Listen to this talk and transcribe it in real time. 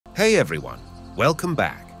Hey everyone, welcome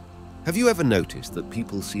back. Have you ever noticed that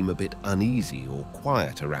people seem a bit uneasy or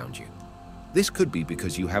quiet around you? This could be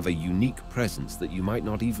because you have a unique presence that you might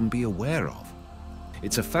not even be aware of.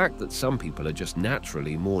 It's a fact that some people are just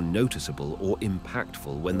naturally more noticeable or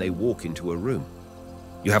impactful when they walk into a room.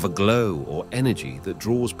 You have a glow or energy that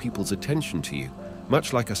draws people's attention to you,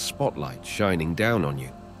 much like a spotlight shining down on you.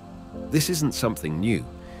 This isn't something new.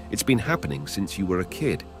 It's been happening since you were a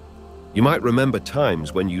kid. You might remember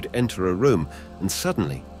times when you'd enter a room and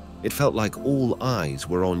suddenly it felt like all eyes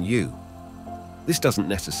were on you. This doesn't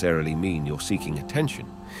necessarily mean you're seeking attention.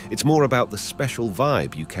 It's more about the special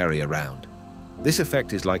vibe you carry around. This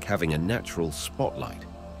effect is like having a natural spotlight.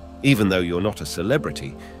 Even though you're not a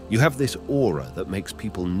celebrity, you have this aura that makes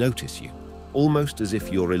people notice you, almost as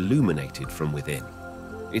if you're illuminated from within.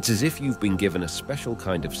 It's as if you've been given a special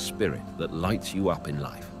kind of spirit that lights you up in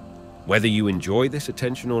life. Whether you enjoy this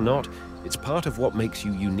attention or not, it's part of what makes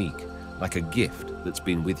you unique, like a gift that's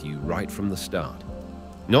been with you right from the start.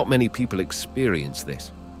 Not many people experience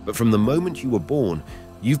this, but from the moment you were born,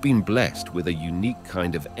 you've been blessed with a unique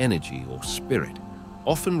kind of energy or spirit,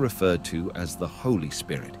 often referred to as the Holy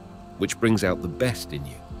Spirit, which brings out the best in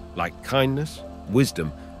you, like kindness,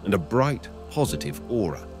 wisdom, and a bright, positive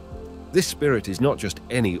aura. This spirit is not just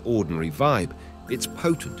any ordinary vibe, it's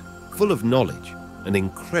potent, full of knowledge, and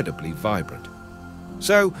incredibly vibrant.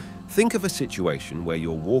 So, think of a situation where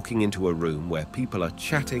you're walking into a room where people are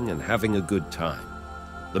chatting and having a good time.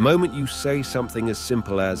 The moment you say something as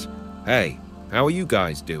simple as, "Hey, how are you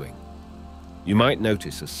guys doing?" you might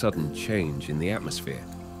notice a sudden change in the atmosphere.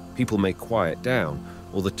 People may quiet down,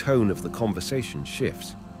 or the tone of the conversation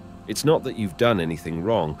shifts. It's not that you've done anything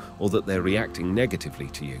wrong or that they're reacting negatively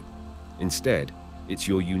to you. Instead, it's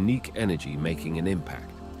your unique energy making an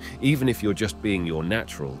impact, even if you're just being your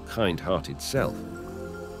natural, kind-hearted self.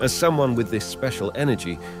 As someone with this special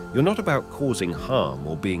energy, you're not about causing harm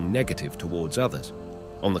or being negative towards others.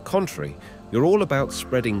 On the contrary, you're all about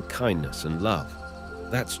spreading kindness and love.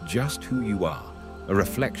 That's just who you are, a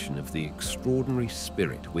reflection of the extraordinary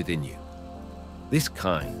spirit within you. This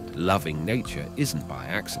kind, loving nature isn't by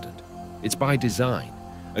accident. It's by design,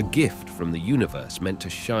 a gift from the universe meant to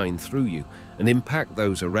shine through you and impact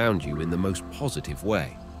those around you in the most positive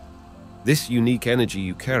way. This unique energy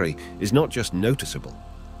you carry is not just noticeable,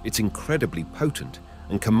 it's incredibly potent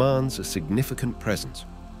and commands a significant presence.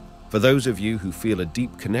 For those of you who feel a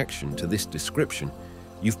deep connection to this description,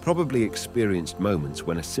 you've probably experienced moments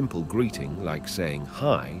when a simple greeting, like saying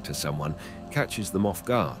hi to someone, catches them off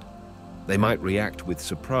guard. They might react with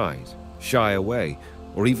surprise, shy away,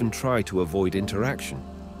 or even try to avoid interaction,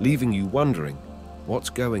 leaving you wondering,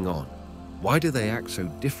 what's going on? Why do they act so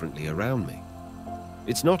differently around me?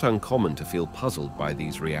 It's not uncommon to feel puzzled by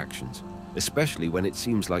these reactions, especially when it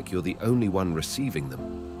seems like you're the only one receiving them.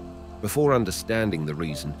 Before understanding the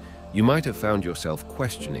reason, you might have found yourself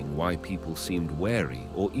questioning why people seemed wary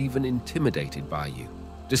or even intimidated by you,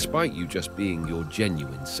 despite you just being your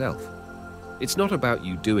genuine self. It's not about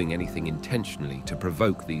you doing anything intentionally to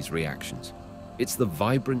provoke these reactions. It's the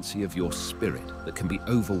vibrancy of your spirit that can be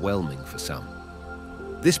overwhelming for some.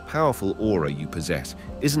 This powerful aura you possess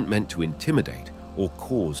isn't meant to intimidate or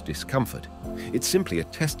cause discomfort. It's simply a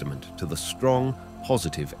testament to the strong,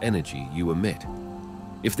 positive energy you emit.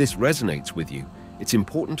 If this resonates with you, it's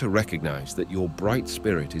important to recognize that your bright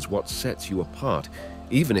spirit is what sets you apart,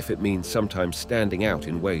 even if it means sometimes standing out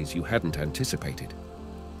in ways you hadn't anticipated.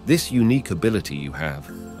 This unique ability you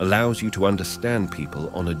have allows you to understand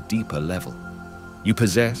people on a deeper level. You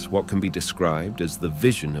possess what can be described as the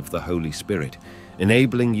vision of the Holy Spirit,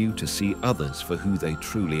 enabling you to see others for who they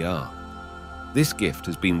truly are. This gift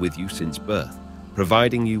has been with you since birth,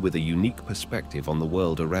 providing you with a unique perspective on the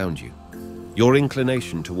world around you. Your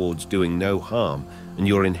inclination towards doing no harm and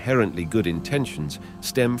your inherently good intentions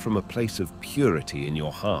stem from a place of purity in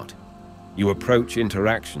your heart. You approach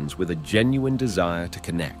interactions with a genuine desire to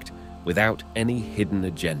connect, without any hidden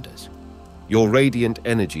agendas. Your radiant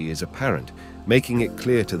energy is apparent, making it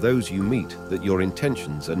clear to those you meet that your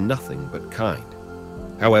intentions are nothing but kind.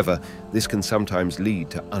 However, this can sometimes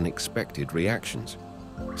lead to unexpected reactions.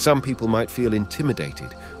 Some people might feel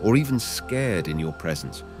intimidated or even scared in your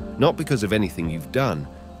presence, not because of anything you've done,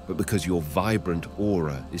 but because your vibrant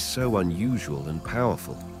aura is so unusual and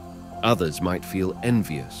powerful. Others might feel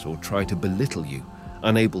envious or try to belittle you,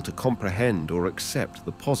 unable to comprehend or accept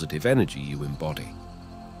the positive energy you embody.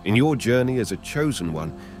 In your journey as a chosen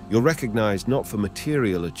one, you're recognized not for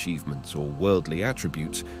material achievements or worldly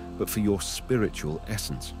attributes, but for your spiritual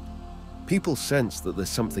essence. People sense that there's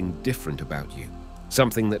something different about you,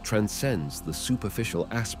 something that transcends the superficial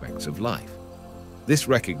aspects of life. This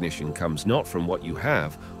recognition comes not from what you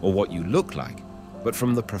have or what you look like, but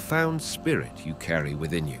from the profound spirit you carry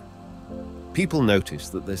within you. People notice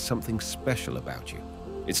that there's something special about you.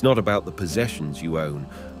 It's not about the possessions you own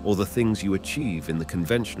or the things you achieve in the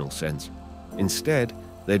conventional sense. Instead,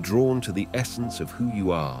 they're drawn to the essence of who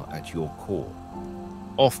you are at your core.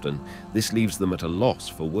 Often, this leaves them at a loss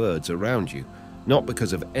for words around you, not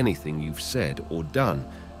because of anything you've said or done,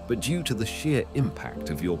 but due to the sheer impact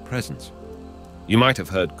of your presence. You might have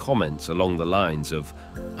heard comments along the lines of,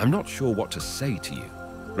 "I'm not sure what to say to you,"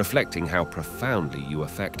 reflecting how profoundly you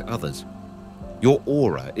affect others. Your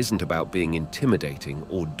aura isn't about being intimidating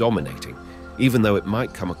or dominating, even though it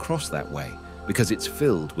might come across that way, because it's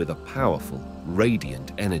filled with a powerful,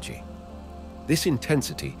 radiant energy. This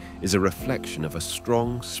intensity is a reflection of a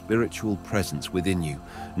strong spiritual presence within you,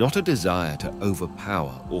 not a desire to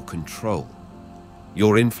overpower or control.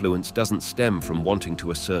 Your influence doesn't stem from wanting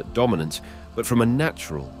to assert dominance, but from a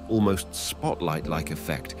natural, almost spotlight-like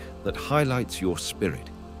effect that highlights your spirit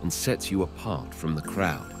and sets you apart from the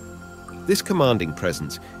crowd. This commanding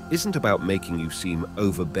presence isn't about making you seem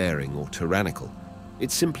overbearing or tyrannical.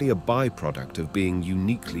 It's simply a byproduct of being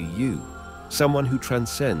uniquely you, someone who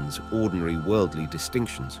transcends ordinary worldly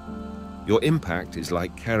distinctions. Your impact is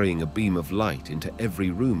like carrying a beam of light into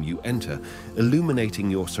every room you enter,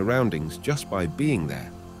 illuminating your surroundings just by being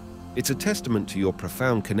there. It's a testament to your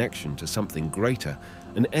profound connection to something greater,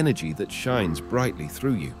 an energy that shines brightly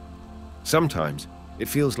through you. Sometimes, it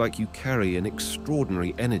feels like you carry an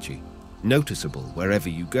extraordinary energy, noticeable wherever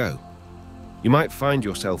you go. You might find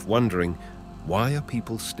yourself wondering, why are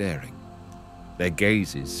people staring? Their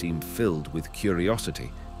gazes seem filled with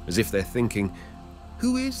curiosity, as if they're thinking,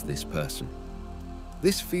 who is this person?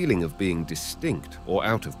 This feeling of being distinct or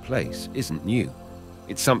out of place isn't new.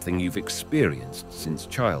 It's something you've experienced since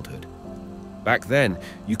childhood. Back then,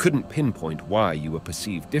 you couldn't pinpoint why you were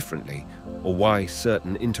perceived differently or why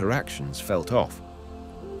certain interactions felt off.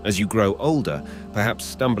 As you grow older, perhaps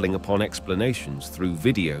stumbling upon explanations through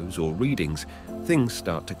videos or readings, things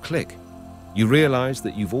start to click. You realize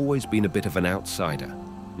that you've always been a bit of an outsider,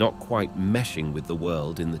 not quite meshing with the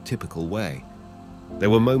world in the typical way. There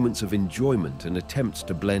were moments of enjoyment and attempts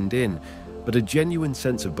to blend in, but a genuine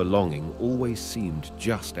sense of belonging always seemed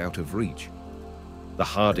just out of reach. The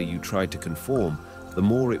harder you tried to conform, the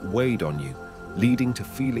more it weighed on you, leading to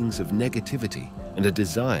feelings of negativity and a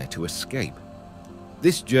desire to escape.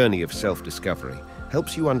 This journey of self-discovery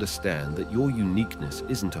helps you understand that your uniqueness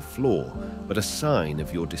isn't a flaw, but a sign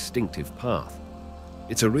of your distinctive path.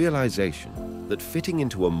 It's a realization that fitting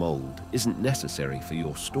into a mold isn't necessary for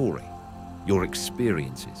your story. Your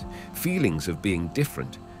experiences, feelings of being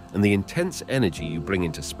different, and the intense energy you bring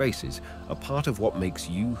into spaces are part of what makes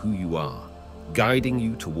you who you are, guiding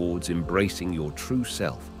you towards embracing your true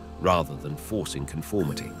self rather than forcing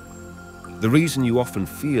conformity. The reason you often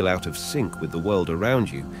feel out of sync with the world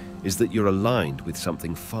around you is that you're aligned with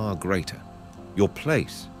something far greater. Your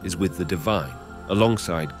place is with the divine,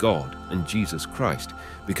 alongside God and Jesus Christ,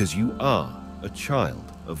 because you are a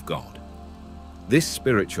child of God. This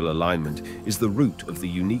spiritual alignment is the root of the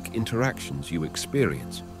unique interactions you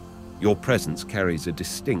experience. Your presence carries a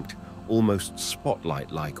distinct, almost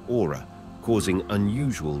spotlight-like aura, causing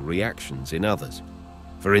unusual reactions in others.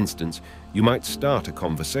 For instance, you might start a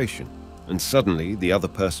conversation, and suddenly the other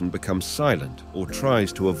person becomes silent or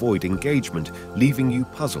tries to avoid engagement, leaving you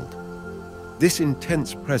puzzled. This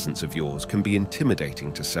intense presence of yours can be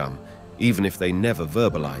intimidating to some, even if they never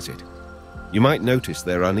verbalize it. You might notice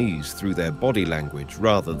their unease through their body language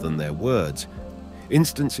rather than their words.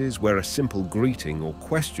 Instances where a simple greeting or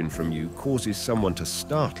question from you causes someone to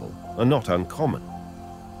startle are not uncommon.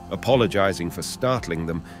 Apologizing for startling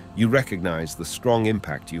them, you recognize the strong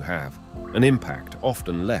impact you have, an impact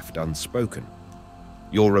often left unspoken.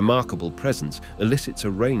 Your remarkable presence elicits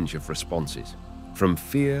a range of responses, from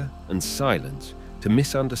fear and silence to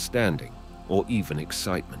misunderstanding or even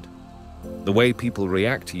excitement. The way people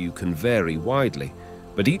react to you can vary widely,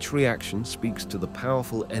 but each reaction speaks to the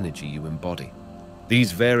powerful energy you embody.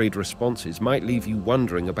 These varied responses might leave you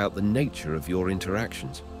wondering about the nature of your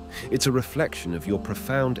interactions. It's a reflection of your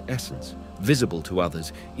profound essence, visible to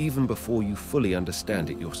others even before you fully understand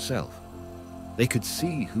it yourself. They could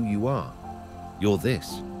see who you are. You're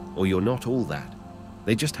this, or you're not all that.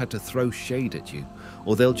 They just had to throw shade at you,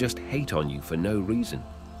 or they'll just hate on you for no reason.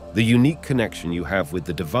 The unique connection you have with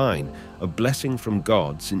the divine, a blessing from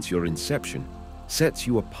God since your inception, sets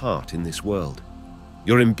you apart in this world.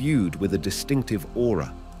 You're imbued with a distinctive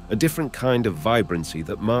aura, a different kind of vibrancy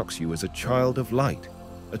that marks you as a child of light,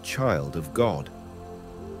 a child of God.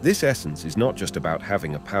 This essence is not just about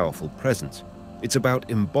having a powerful presence. It's about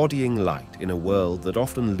embodying light in a world that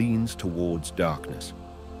often leans towards darkness.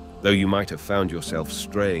 Though you might have found yourself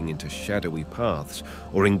straying into shadowy paths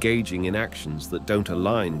or engaging in actions that don't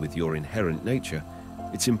align with your inherent nature,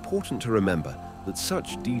 it's important to remember that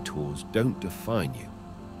such detours don't define you.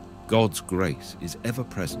 God's grace is ever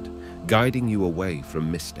present, guiding you away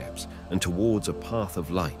from missteps and towards a path of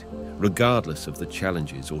light, regardless of the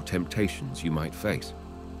challenges or temptations you might face.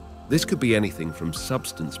 This could be anything from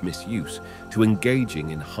substance misuse to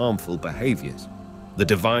engaging in harmful behaviors. The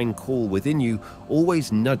divine call within you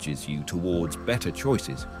always nudges you towards better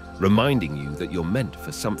choices, reminding you that you're meant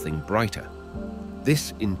for something brighter.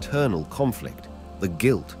 This internal conflict, the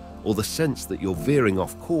guilt, or the sense that you're veering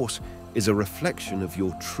off course is a reflection of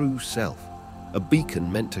your true self, a beacon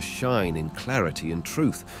meant to shine in clarity and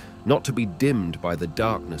truth, not to be dimmed by the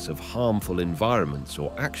darkness of harmful environments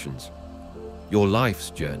or actions. Your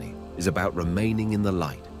life's journey is about remaining in the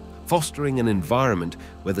light, fostering an environment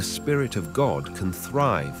where the Spirit of God can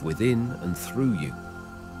thrive within and through you.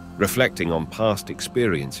 Reflecting on past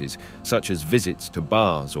experiences, such as visits to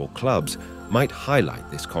bars or clubs, might highlight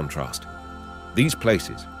this contrast. These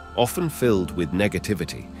places, often filled with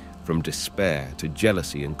negativity, from despair to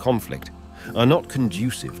jealousy and conflict, are not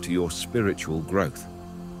conducive to your spiritual growth.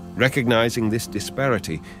 Recognizing this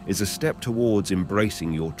disparity is a step towards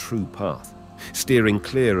embracing your true path, steering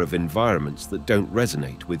clear of environments that don't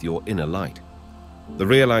resonate with your inner light. The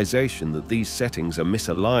realization that these settings are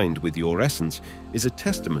misaligned with your essence is a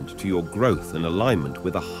testament to your growth and alignment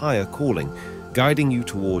with a higher calling, guiding you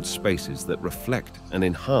towards spaces that reflect and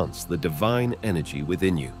enhance the divine energy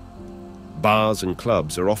within you. Bars and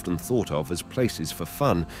clubs are often thought of as places for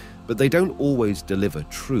fun, but they don't always deliver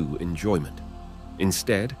true enjoyment.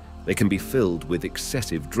 Instead, they can be filled with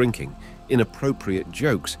excessive drinking, inappropriate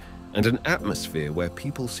jokes, and an atmosphere where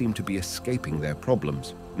people seem to be escaping their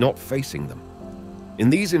problems, not facing them. In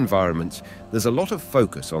these environments, there's a lot of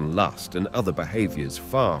focus on lust and other behaviors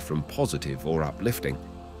far from positive or uplifting.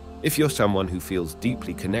 If you're someone who feels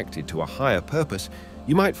deeply connected to a higher purpose,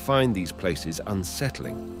 you might find these places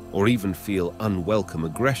unsettling, or even feel unwelcome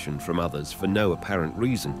aggression from others for no apparent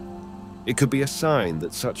reason. It could be a sign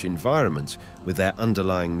that such environments, with their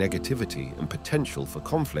underlying negativity and potential for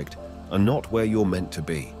conflict, are not where you're meant to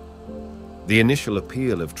be. The initial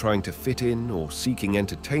appeal of trying to fit in or seeking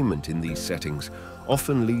entertainment in these settings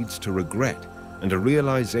often leads to regret and a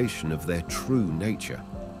realization of their true nature.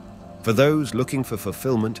 For those looking for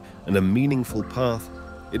fulfillment and a meaningful path,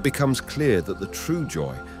 it becomes clear that the true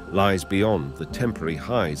joy lies beyond the temporary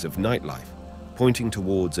highs of nightlife, pointing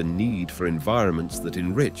towards a need for environments that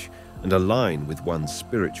enrich and align with one's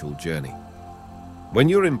spiritual journey. When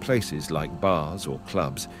you're in places like bars or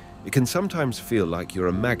clubs, it can sometimes feel like you're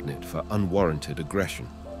a magnet for unwarranted aggression.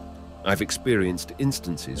 I've experienced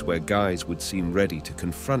instances where guys would seem ready to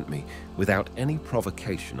confront me without any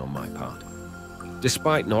provocation on my part.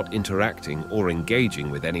 Despite not interacting or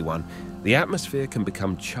engaging with anyone, the atmosphere can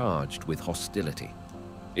become charged with hostility.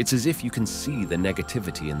 It's as if you can see the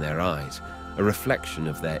negativity in their eyes, a reflection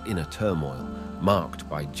of their inner turmoil, marked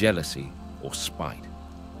by jealousy or spite.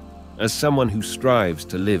 As someone who strives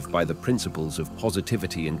to live by the principles of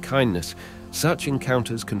positivity and kindness, such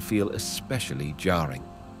encounters can feel especially jarring.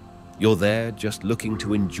 You're there just looking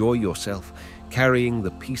to enjoy yourself, carrying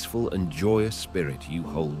the peaceful and joyous spirit you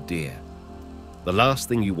hold dear. The last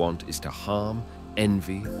thing you want is to harm,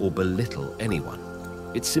 envy, or belittle anyone.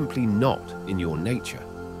 It's simply not in your nature.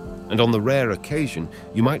 And on the rare occasion,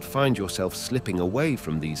 you might find yourself slipping away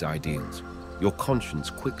from these ideals. Your conscience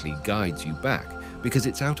quickly guides you back because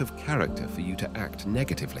it's out of character for you to act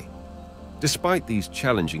negatively. Despite these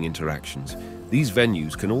challenging interactions, these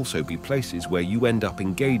venues can also be places where you end up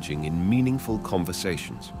engaging in meaningful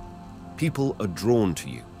conversations. People are drawn to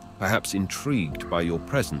you, perhaps intrigued by your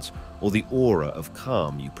presence or the aura of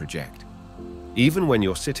calm you project. Even when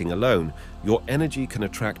you're sitting alone, your energy can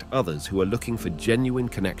attract others who are looking for genuine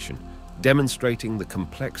connection, demonstrating the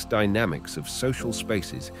complex dynamics of social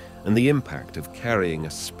spaces and the impact of carrying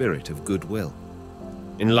a spirit of goodwill.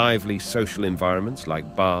 In lively social environments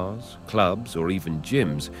like bars, clubs, or even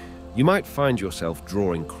gyms, you might find yourself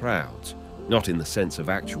drawing crowds, not in the sense of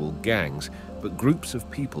actual gangs, but groups of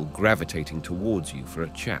people gravitating towards you for a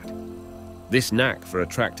chat. This knack for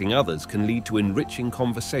attracting others can lead to enriching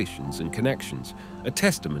conversations and connections, a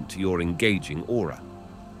testament to your engaging aura.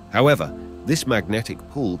 However, this magnetic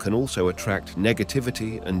pull can also attract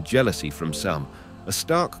negativity and jealousy from some, a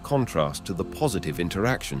stark contrast to the positive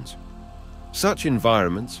interactions. Such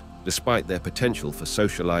environments, despite their potential for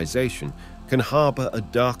socialization, can harbor a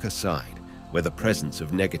darker side, where the presence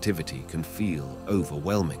of negativity can feel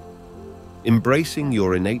overwhelming. Embracing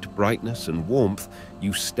your innate brightness and warmth,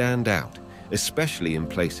 you stand out, especially in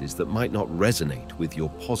places that might not resonate with your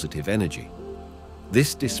positive energy.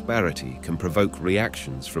 This disparity can provoke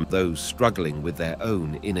reactions from those struggling with their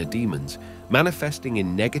own inner demons, manifesting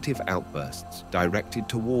in negative outbursts directed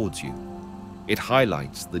towards you. It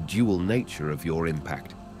highlights the dual nature of your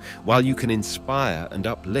impact. While you can inspire and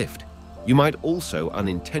uplift, you might also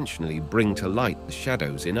unintentionally bring to light the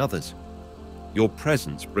shadows in others. Your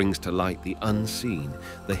presence brings to light the unseen,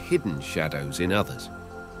 the hidden shadows in others.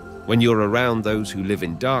 When you're around those who live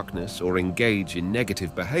in darkness or engage in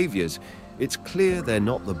negative behaviors, it's clear they're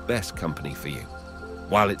not the best company for you.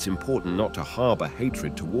 While it's important not to harbor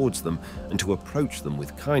hatred towards them and to approach them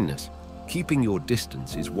with kindness, keeping your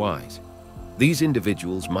distance is wise. These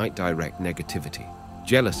individuals might direct negativity,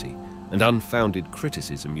 jealousy, and unfounded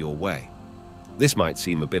criticism your way. This might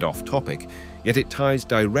seem a bit off topic, yet it ties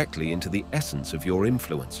directly into the essence of your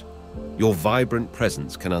influence. Your vibrant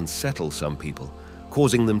presence can unsettle some people,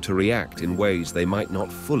 causing them to react in ways they might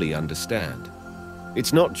not fully understand.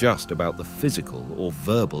 It's not just about the physical or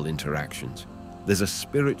verbal interactions. There's a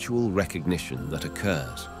spiritual recognition that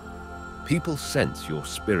occurs. People sense your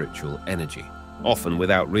spiritual energy, often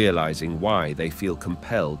without realizing why. They feel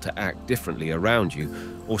compelled to act differently around you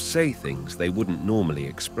or say things they wouldn't normally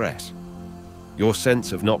express. Your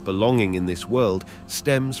sense of not belonging in this world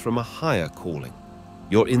stems from a higher calling.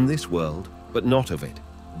 You're in this world, but not of it,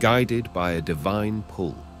 guided by a divine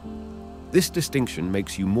pull. This distinction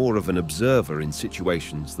makes you more of an observer in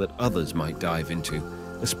situations that others might dive into,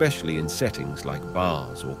 especially in settings like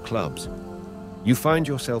bars or clubs. You find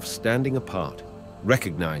yourself standing apart,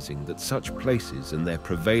 recognizing that such places and their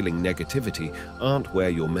prevailing negativity aren't where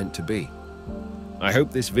you're meant to be. I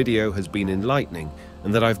hope this video has been enlightening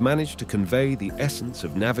and that I've managed to convey the essence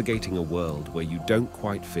of navigating a world where you don't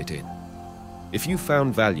quite fit in. If you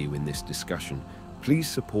found value in this discussion, please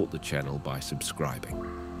support the channel by subscribing.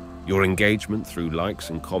 Your engagement through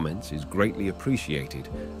likes and comments is greatly appreciated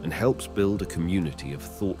and helps build a community of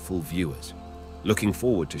thoughtful viewers. Looking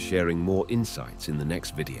forward to sharing more insights in the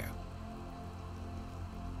next video.